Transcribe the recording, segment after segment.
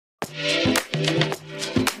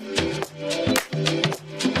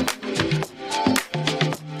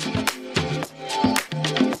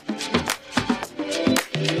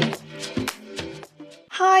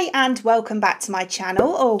and welcome back to my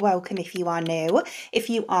channel, or welcome if you are new.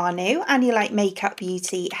 If you are new and you like makeup,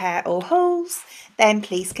 beauty, hair or hauls, then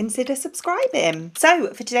please consider subscribing.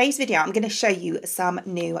 So for today's video, I'm going to show you some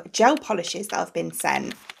new gel polishes that I've been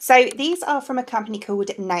sent. So these are from a company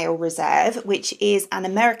called Nail Reserve, which is an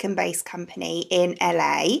American-based company in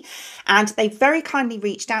LA. And they very kindly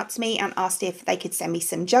reached out to me and asked if they could send me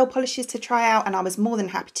some gel polishes to try out. And I was more than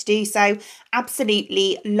happy to do so.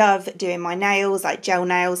 Absolutely love doing my nails, like gel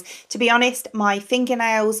nails. To be honest, my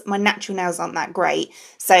fingernails, my natural nails aren't that great.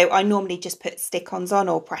 So I normally just put stick-ons on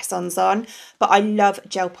or press-ons on. But I love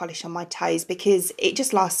gel polish on my toes because it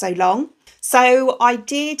just lasts so long. So I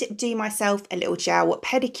did do myself a little gel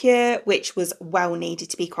pedicure, which was well needed,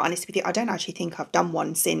 to be quite honest with you. I don't actually think I've done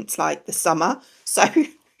one since like the summer. So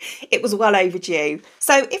it was well overdue.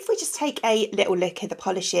 So if we just take a little look at the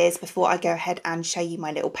polishes before I go ahead and show you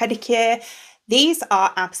my little pedicure. These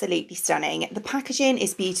are absolutely stunning. The packaging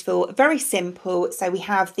is beautiful, very simple. So we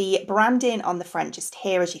have the branding on the front just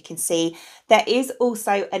here, as you can see. There is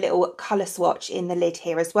also a little colour swatch in the lid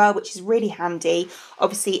here as well, which is really handy.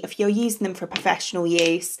 Obviously, if you're using them for professional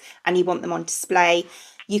use and you want them on display,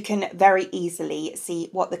 you can very easily see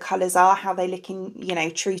what the colours are, how they're looking, you know,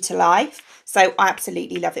 true to life. So I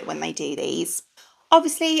absolutely love it when they do these.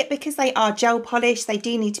 Obviously, because they are gel polish, they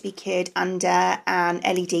do need to be cured under an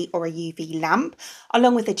LED or a UV lamp,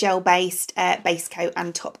 along with a gel-based base coat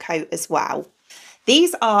and top coat as well.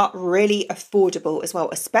 These are really affordable as well,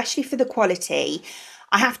 especially for the quality.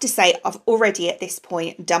 I have to say, I've already at this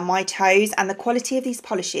point done my toes, and the quality of these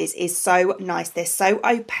polishes is so nice. They're so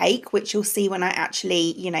opaque, which you'll see when I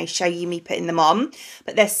actually, you know, show you me putting them on.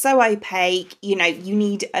 But they're so opaque, you know, you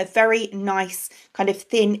need a very nice kind of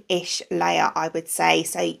thin-ish layer, I would say.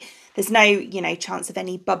 So there's no, you know, chance of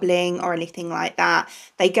any bubbling or anything like that.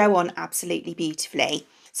 They go on absolutely beautifully.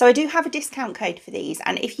 So I do have a discount code for these,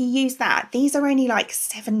 and if you use that, these are only like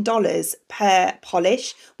 $7 per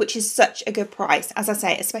polish, which is such a good price, as I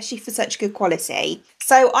say, especially for such good quality.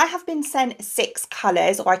 So I have been sent 6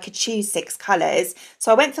 colours, or I could choose 6 colours.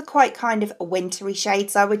 So I went for quite kind of wintry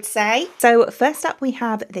shades, I would say. So first up we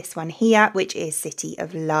have this one here, which is City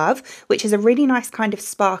of Love, which is a really nice kind of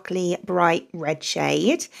sparkly, bright red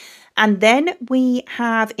shade. And then we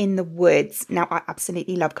have In the Woods. Now, I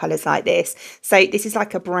absolutely love colours like this. So this is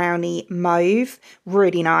like a brownie mauve,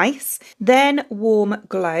 really nice. Then Warm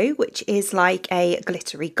Glow, which is like a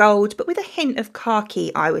glittery gold, but with a hint of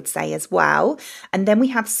khaki, I would say, as well. And then we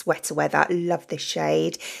have Sweater Weather. Love this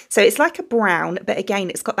shade. So it's like a brown, but again,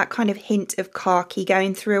 it's got that kind of hint of khaki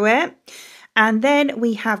going through it. And then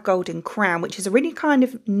we have Golden Crown, which is a really kind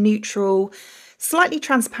of neutral, slightly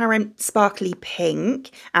transparent, sparkly pink,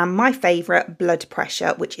 and my favourite, Blood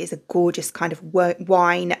Pressure, which is a gorgeous kind of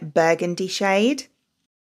wine burgundy shade.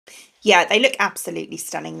 Yeah, they look absolutely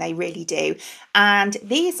stunning, they really do. And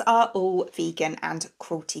these are all vegan and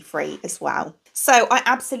cruelty-free as well. So I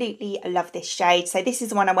absolutely love this shade. So this is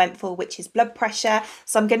the one I went for, which is Blood Pressure.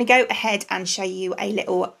 So I'm going to go ahead and show you a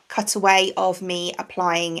little cutaway of me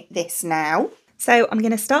applying this now. So I'm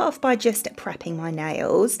going to start off by just prepping my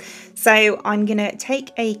nails. So I'm going to take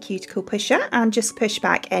a cuticle pusher and just push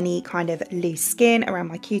back any kind of loose skin around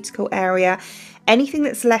my cuticle area. Anything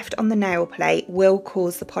that's left on the nail plate will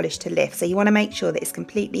cause the polish to lift. So you want to make sure that it's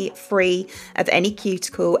completely free of any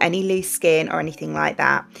cuticle, any loose skin or anything like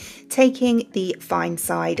that. Taking the fine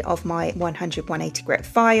side of my 100-180 grit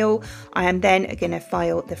file, I am then going to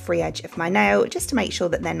file the free edge of my nail just to make sure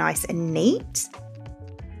that they're nice and neat.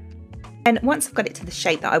 And once I've got it to the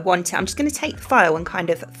shape that I want it, I'm just going to take the file and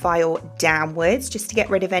kind of file downwards just to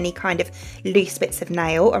get rid of any kind of loose bits of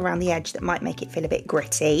nail around the edge that might make it feel a bit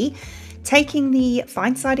gritty. Taking the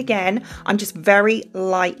fine side again, I'm just very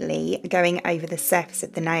lightly going over the surface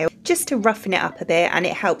of the nail just to roughen it up a bit, and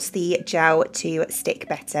it helps the gel to stick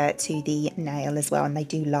better to the nail as well, and they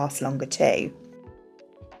do last longer too.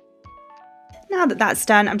 Now that that's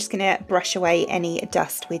done, I'm just going to brush away any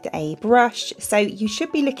dust with a brush. So you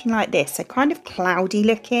should be looking like this, so kind of cloudy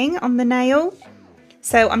looking on the nail.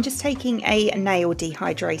 So I'm just taking a nail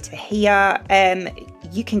dehydrator here.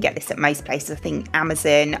 You can get this at most places. I think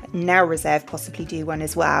Amazon, Nail Reserve possibly do one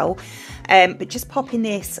as well. But just popping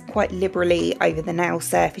this quite liberally over the nail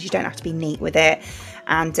surface. You don't have to be neat with it,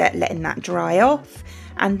 and letting that dry off.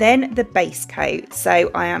 And then the base coat.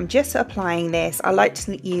 So I am just applying this. I like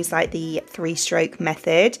to use like the 3-stroke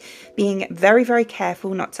method, being very, very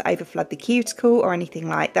careful not to overflood the cuticle or anything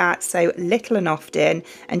like that. So little and often,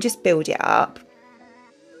 and just build it up.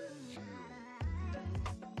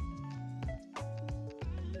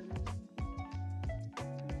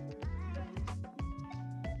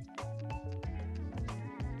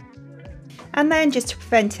 And then just to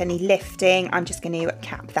prevent any lifting, I'm just going to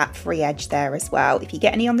cap that free edge there as well. If you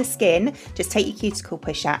get any on the skin, just take your cuticle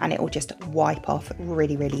pusher and it will just wipe off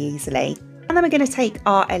really, really easily. And then we're going to take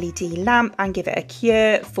our LED lamp and give it a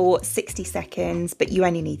cure for 60 seconds, but you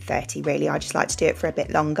only need 30 really. I just like to do it for a bit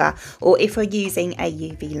longer, or if we're using a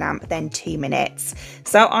UV lamp, then 2 minutes.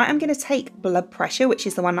 So I am going to take blood pressure, which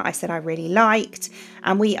is the one that I said I really liked,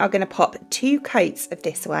 and we are going to pop 2 coats of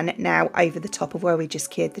this one now over the top of where we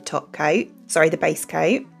just cured the top coat, sorry, the base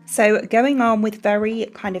coat. So going on with very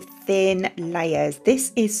kind of thin layers.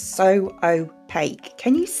 This is so opaque.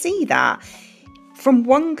 Can you see that? From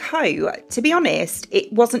one coat, to be honest,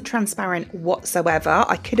 it wasn't transparent whatsoever.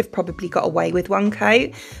 I could have probably got away with 1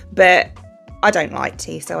 coat, but I don't like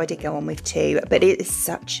to, so I did go on with 2. But it is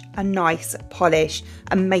such a nice polish,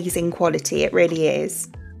 amazing quality, it really is.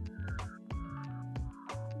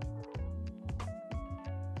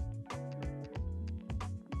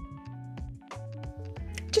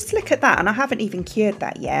 Just look at that, and I haven't even cured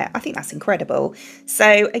that yet. I think that's incredible.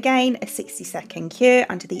 So again, a 60-second cure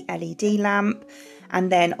under the LED lamp, and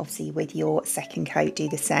then obviously with your second coat do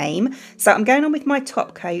the same. So I'm going on with my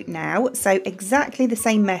top coat now. So exactly the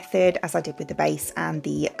same method as I did with the base and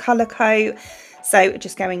the colour coat. So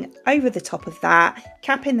just going over the top of that,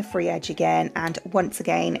 capping the free edge again, and once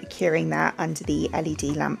again curing that under the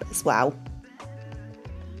LED lamp as well.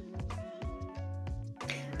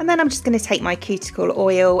 And then I'm just going to take my cuticle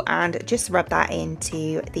oil and just rub that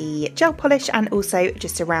into the gel polish and also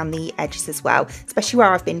just around the edges as well, especially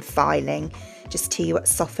where I've been filing, just to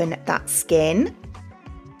soften that skin.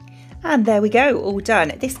 And there we go, all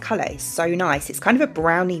done. This colour is so nice. It's kind of a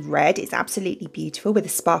browny red. It's absolutely beautiful with a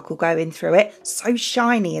sparkle going through it. So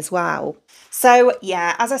shiny as well. So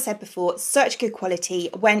yeah, as I said before, such good quality,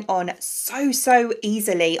 went on so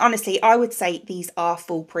easily. Honestly, I would say these are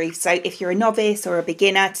foolproof. So if you're a novice or a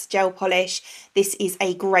beginner to gel polish, this is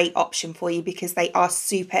a great option for you because they are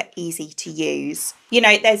super easy to use. You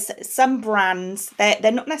know, there's some brands,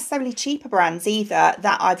 they're not necessarily cheaper brands either,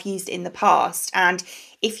 that I've used in the past. And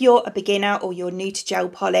if you're a beginner or you're new to gel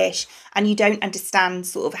polish and you don't understand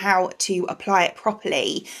sort of how to apply it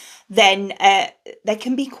properly, then they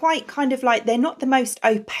can be quite kind of like, they're not the most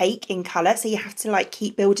opaque in colour. So you have to like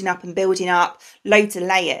keep building up and building up loads of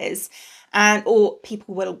layers. And or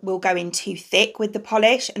people will go in too thick with the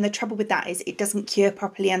polish, and the trouble with that is it doesn't cure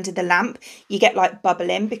properly under the lamp. You get like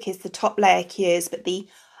bubbling because the top layer cures but the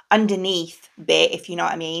underneath bit, if you know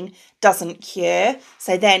what I mean, doesn't cure,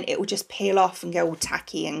 so then it will just peel off and go all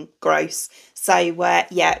tacky and gross. So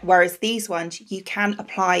yeah, whereas these ones you can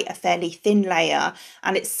apply a fairly thin layer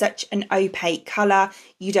and it's such an opaque colour,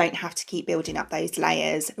 you don't have to keep building up those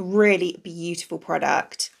layers. Really beautiful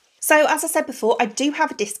product. So as I said before, I do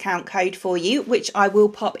have a discount code for you, which I will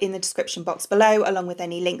pop in the description box below, along with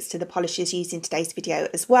any links to the polishes used in today's video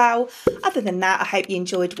as well. Other than that, I hope you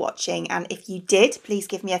enjoyed watching, and if you did, please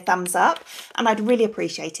give me a thumbs up, and I'd really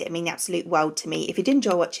appreciate it. It means the absolute world to me. If you did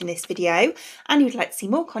enjoy watching this video, and you'd like to see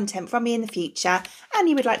more content from me in the future, and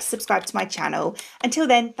you would like to subscribe to my channel. Until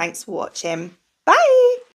then, thanks for watching.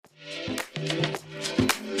 Bye!